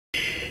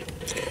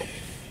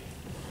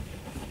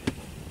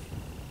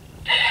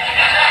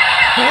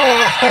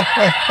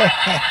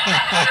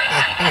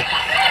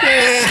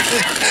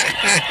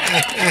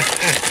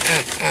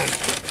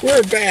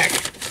We're back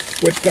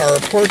with our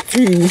part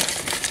 2.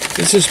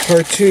 This is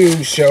part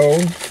 2 show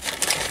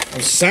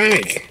of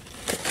Sonic.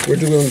 We're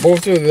doing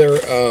both of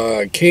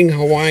their King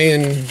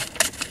Hawaiian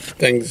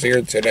things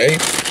here today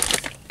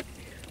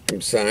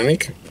from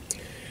Sonic,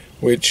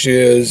 which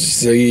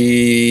is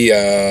the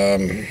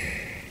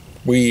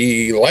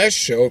last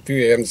show. If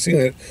you haven't seen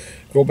it,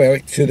 go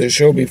back to the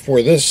show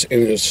before this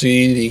and you'll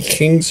see the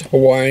King's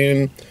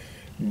Hawaiian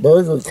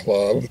Burger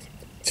Club.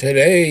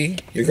 Today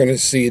you're going to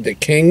see the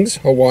King's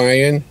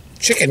Hawaiian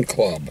Chicken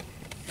Club, and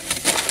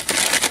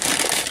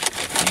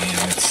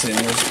it's in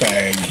this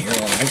bag here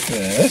like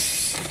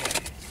this,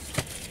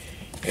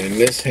 and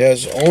this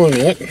has on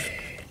it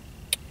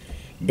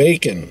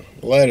bacon,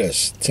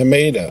 lettuce,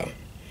 tomato,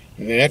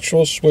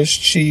 natural Swiss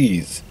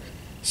cheese,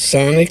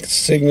 Sonic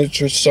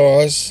signature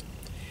sauce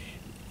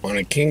on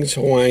a King's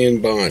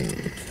Hawaiian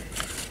bun.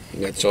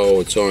 And that's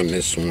all it's on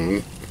this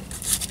one.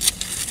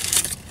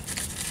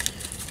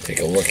 Take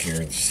a look here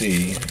and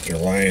see if they're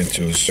lying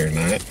to us or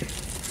not.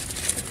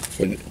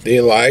 Would they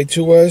lie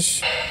to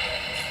us?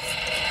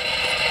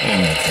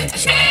 I don't think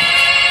so.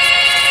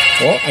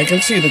 Well, I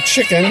can see the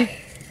chicken.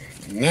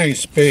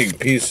 Nice big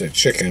piece of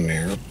chicken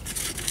there.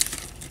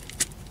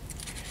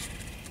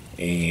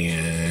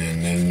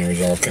 And then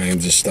there's all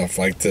kinds of stuff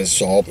like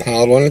this all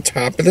piled on the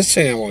top of the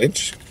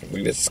sandwich.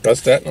 We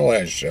discussed that in the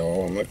last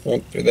show. I'm not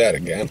going through that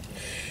again.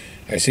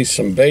 I see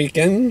some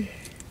bacon.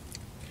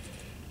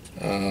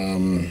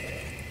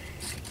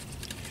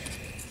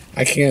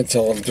 I can't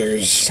tell if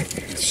there's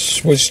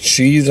Swiss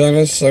cheese on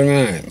this or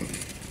not.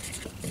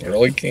 I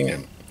really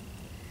can't.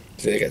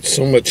 They got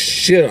so much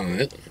shit on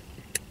it.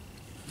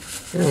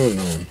 I don't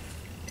know.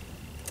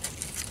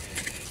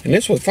 And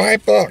this was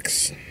 $5.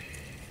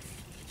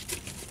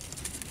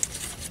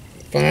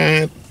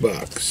 $5.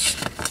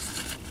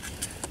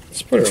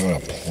 Let's put it on a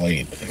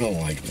plate. I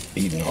don't like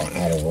eating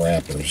out of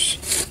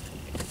wrappers.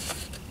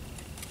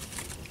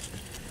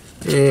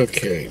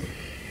 Okay.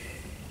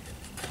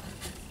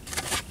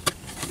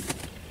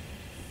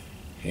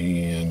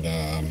 And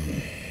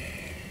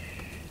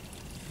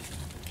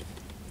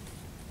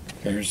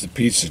there's the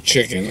piece of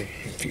chicken,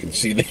 if you can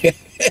see that.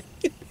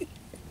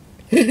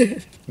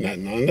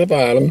 Nothing on the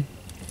bottom.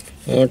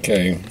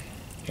 Okay.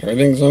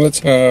 Everything's on the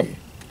top.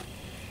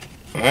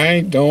 I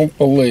don't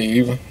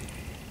believe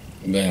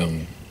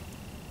them.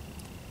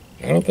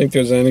 I don't think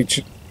there's any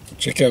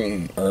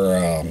chicken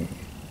or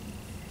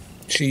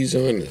cheese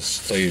on this,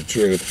 to tell you the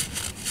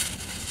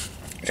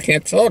truth. I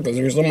can't tell because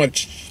there's so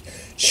much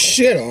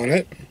shit on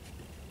it.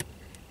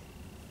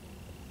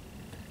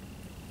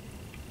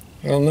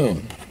 I don't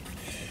know.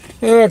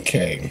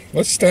 Okay,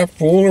 let's stop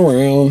fooling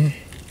around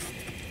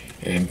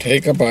and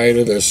take a bite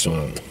of this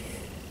one.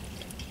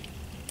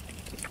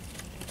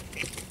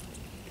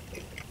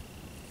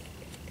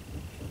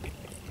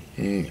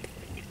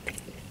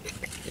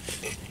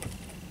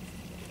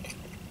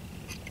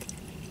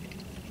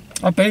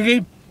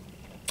 Peggy?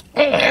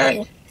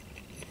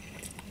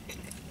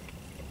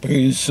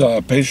 Peggy's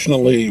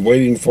patiently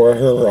waiting for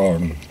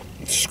her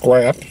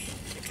scraps.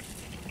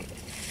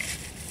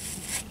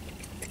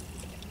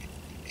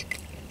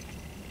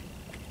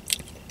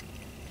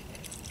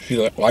 She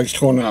likes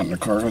going out in the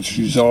car.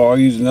 She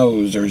always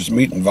knows there's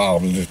meat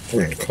involved if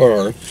we're in the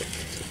car.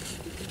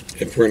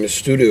 If we're in the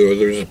studio,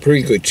 there's a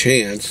pretty good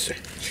chance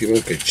she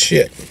won't get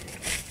shit.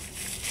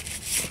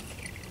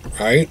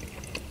 Right?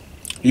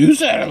 You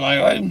said it,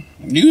 Lily.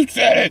 You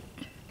said it.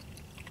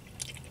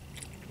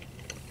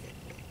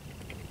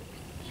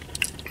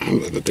 I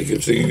don't know if they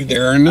can see you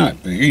there or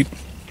not, Pete.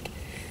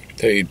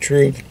 Tell you the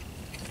truth.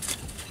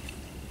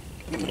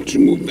 Why don't you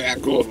move back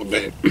a little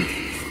bit?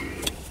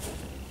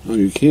 Oh,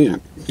 you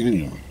can't, can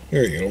you?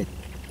 There you go.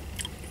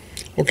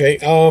 Okay,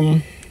 so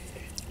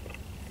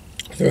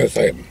it's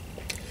like,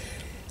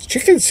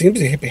 chicken seems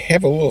to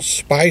have a little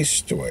spice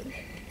to it.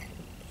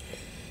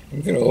 I'm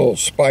getting a little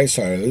spice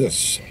out of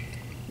this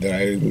that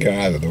I didn't get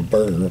out of the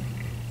burger.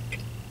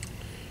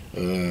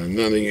 None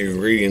of the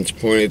ingredients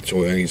pointed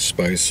to any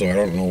spice, so I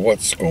don't know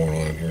what's going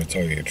on here, to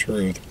tell you the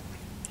truth.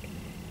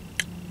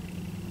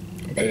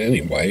 But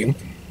anyway,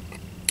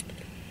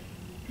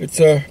 it's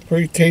a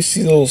pretty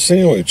tasty little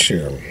sandwich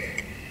here.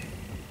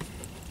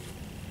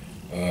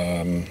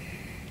 I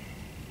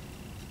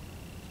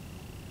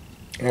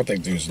don't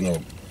think there's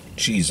no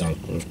cheese on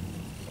it.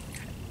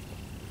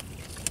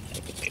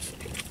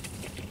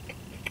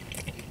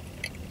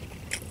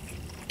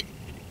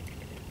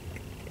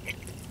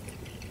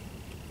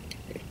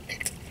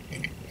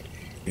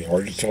 Be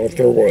hard to tell if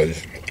there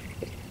was.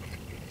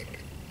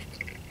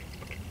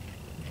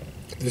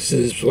 This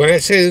is what I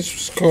say. This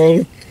was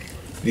called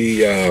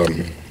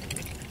the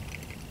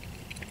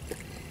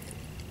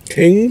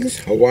King's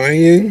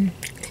Hawaiian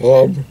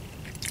Club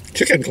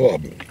Chicken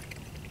Club.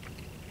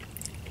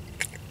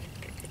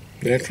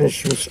 Natural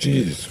Swiss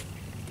cheese.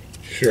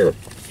 Sure.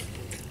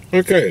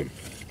 Okay.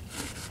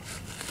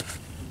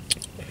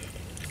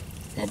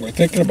 While we're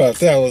thinking about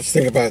that, let's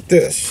think about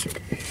this.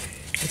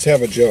 Let's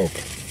have a joke.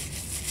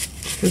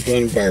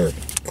 presented by our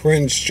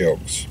cringe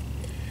jokes.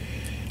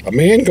 A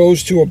man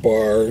goes to a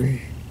bar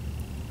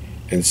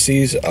and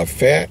sees a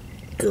fat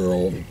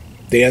girl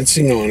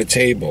dancing on a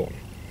table.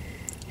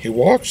 He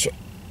walks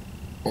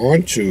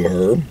onto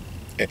her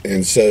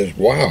and says,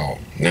 "Wow,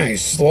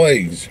 nice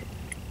legs."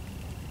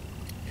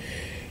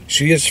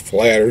 She is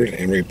flattered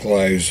and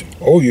replies,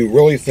 "Oh, you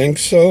really think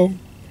so?"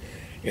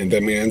 And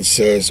the man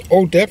says,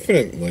 "Oh,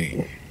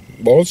 definitely.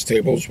 Most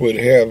tables would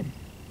have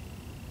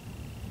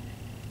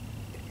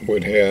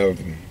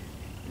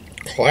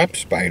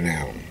claps by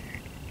now."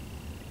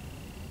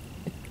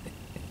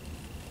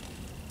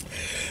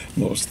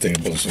 Most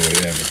tables would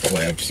have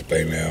claps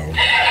by now.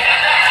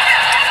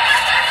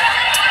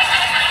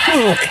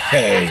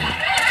 Okay,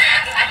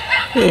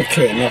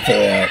 enough of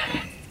that.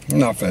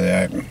 Enough of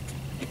that.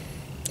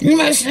 You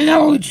my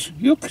sandwich.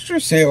 You get your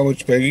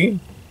sandwich, Peggy.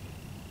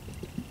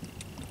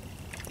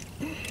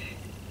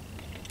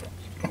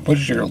 Put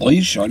your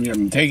leash on you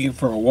and take you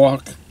for a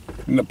walk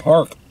in the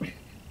park.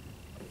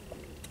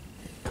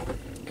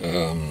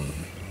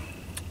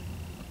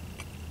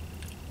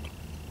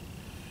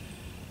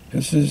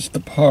 This is the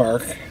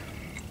park.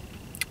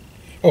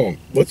 Oh,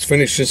 let's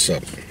finish this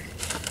up.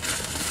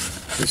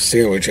 This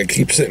sandwich, I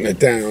keep sitting it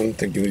down,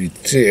 thinking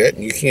you'd see it,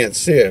 and you can't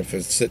see it if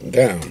it's sitting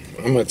down.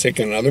 I'm going to take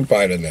another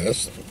bite of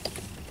this.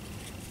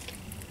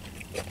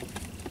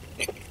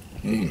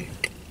 It's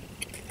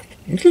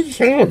a good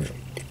sandwich.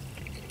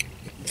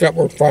 It's not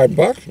worth $5,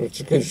 but it's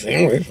a good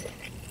sandwich.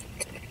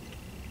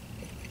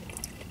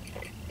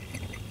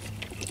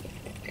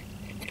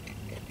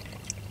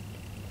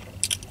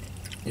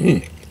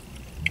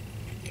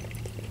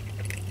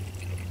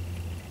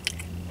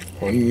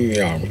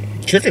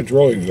 And chicken's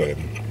really good.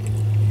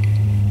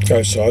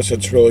 Got sauce,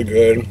 it's really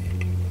good.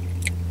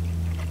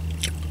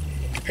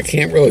 I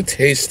can't really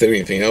taste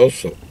anything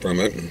else from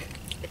it.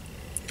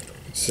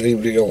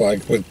 Same deal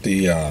like with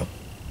the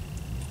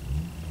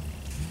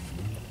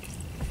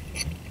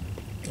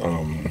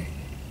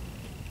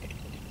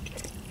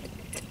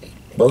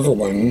burger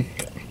one.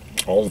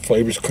 All the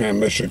flavors kind of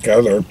mesh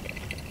together.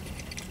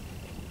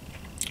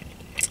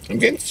 I'm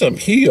getting some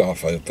heat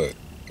off of it.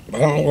 I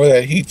don't know where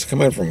that heat's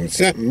coming from. It's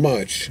not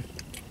much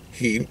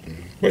heat,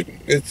 but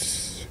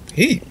it's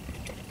heat.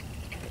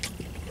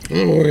 I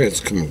don't know where it's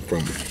coming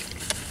from.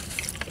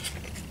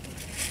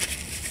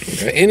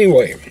 Okay,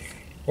 anyway,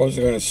 what was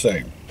I going to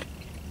say?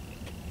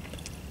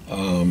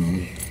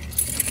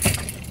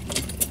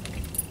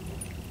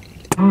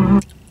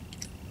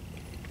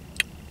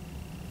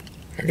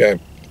 I got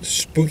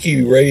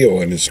spooky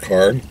radio in this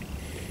car.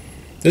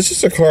 This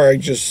is a car I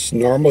just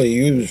normally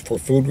use for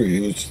food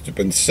reviews. It's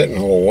been sitting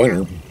all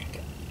winter.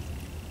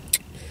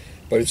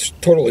 But it's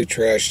totally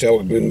trashed out.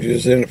 We've been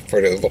using it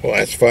for the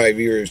last 5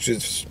 years,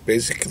 just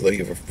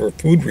basically for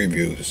food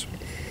reviews.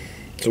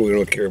 So we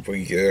don't care if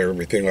we get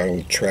everything all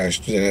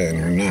trashed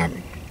in or not.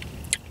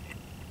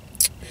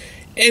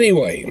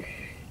 Anyway,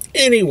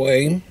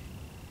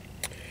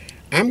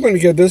 I'm going to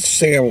give this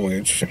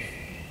sandwich.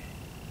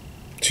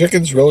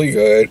 Chicken's really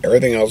good.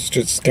 Everything else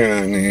just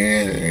kind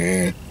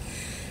of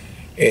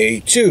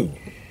a 2.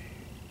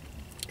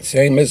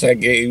 Same as I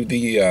gave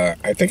the,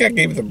 I think I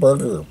gave the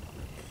burger,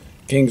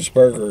 King's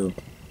Burger,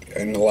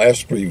 in the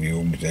last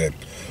review.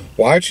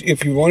 Watch,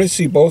 if you want to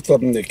see both of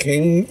them, the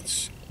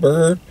King's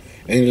Burger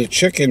and the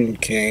Chicken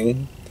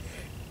King,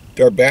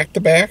 they're back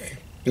to back.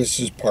 This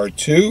is part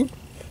 2.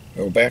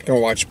 Go back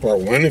and watch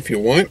part 1 if you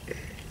want.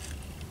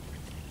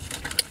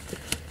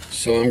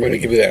 So I'm going to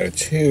give that a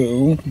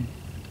 2.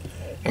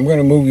 I'm going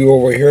to move you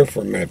over here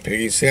for a minute,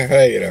 Piggy. Say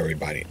hi to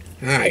everybody.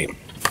 Hi.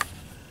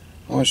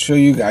 I want to show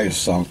you guys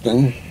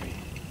something.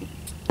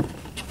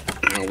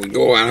 Now, we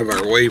go out of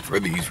our way for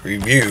these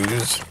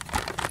reviews.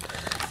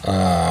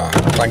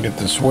 If I get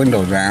this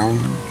window down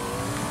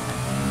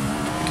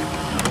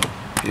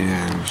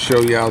and show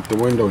you out the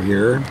window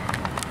here.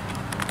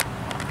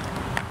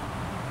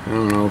 I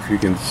don't know if you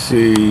can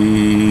see.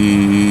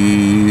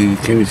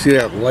 Can you see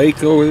that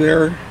lake over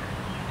there?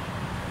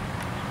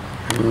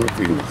 I don't know if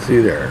you can see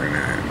there or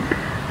not.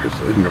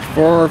 Just in the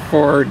far,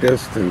 far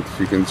distance,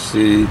 you can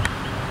see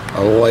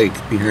a lake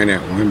behind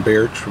that one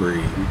bare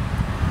tree.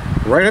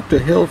 Right up the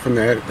hill from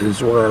that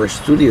is where our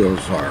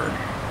studios are.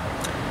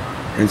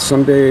 And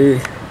someday,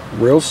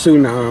 real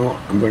soon now,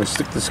 I'm going to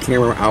stick this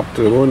camera out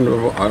the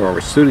window of our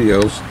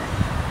studios,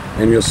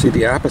 and you'll see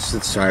the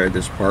opposite side of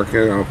this park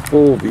and a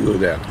full view of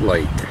that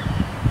lake.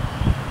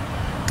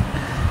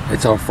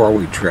 That's how far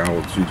we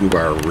travel to do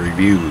our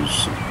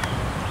reviews.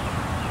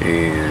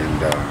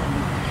 And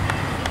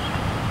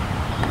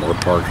more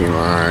parking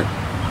lot.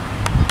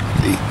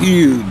 The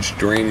huge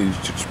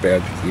drainage just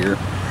back here.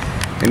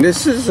 And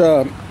this is,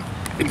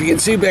 if you can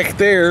see back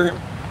there,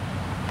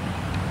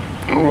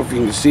 I don't know if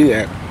you can see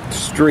that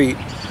street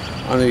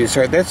on the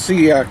side. That's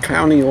the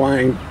county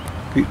line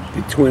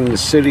between the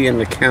city and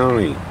the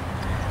county.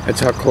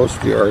 That's how close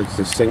we are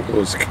to St.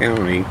 Louis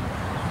County.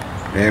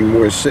 And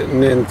we're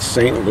sitting in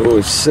St.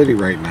 Louis City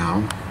right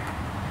now.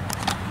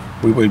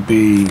 We would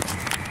be,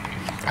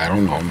 I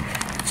don't know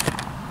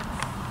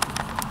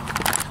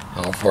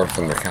how far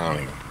from the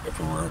county. if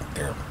we weren't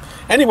there.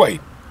 Anyway,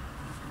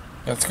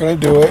 that's going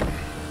to do it.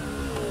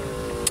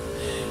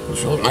 It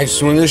was really nice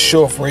doing this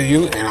show for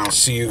you, and I'll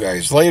see you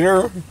guys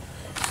later.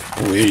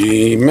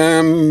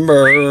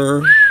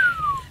 Remember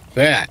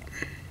that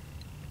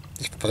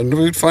it's Fun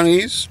Food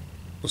Funnies.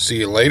 We'll see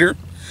you later.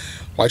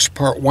 Watch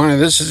part 1 of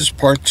this. This is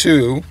part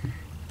 2.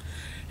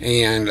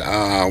 And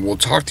we'll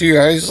talk to you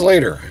guys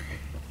later.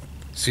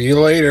 See you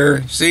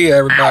later. See you,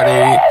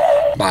 everybody.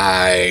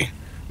 Bye.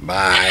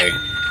 Bye.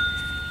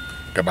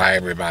 Goodbye,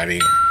 everybody.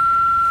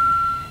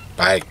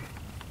 Bye.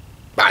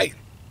 Bye.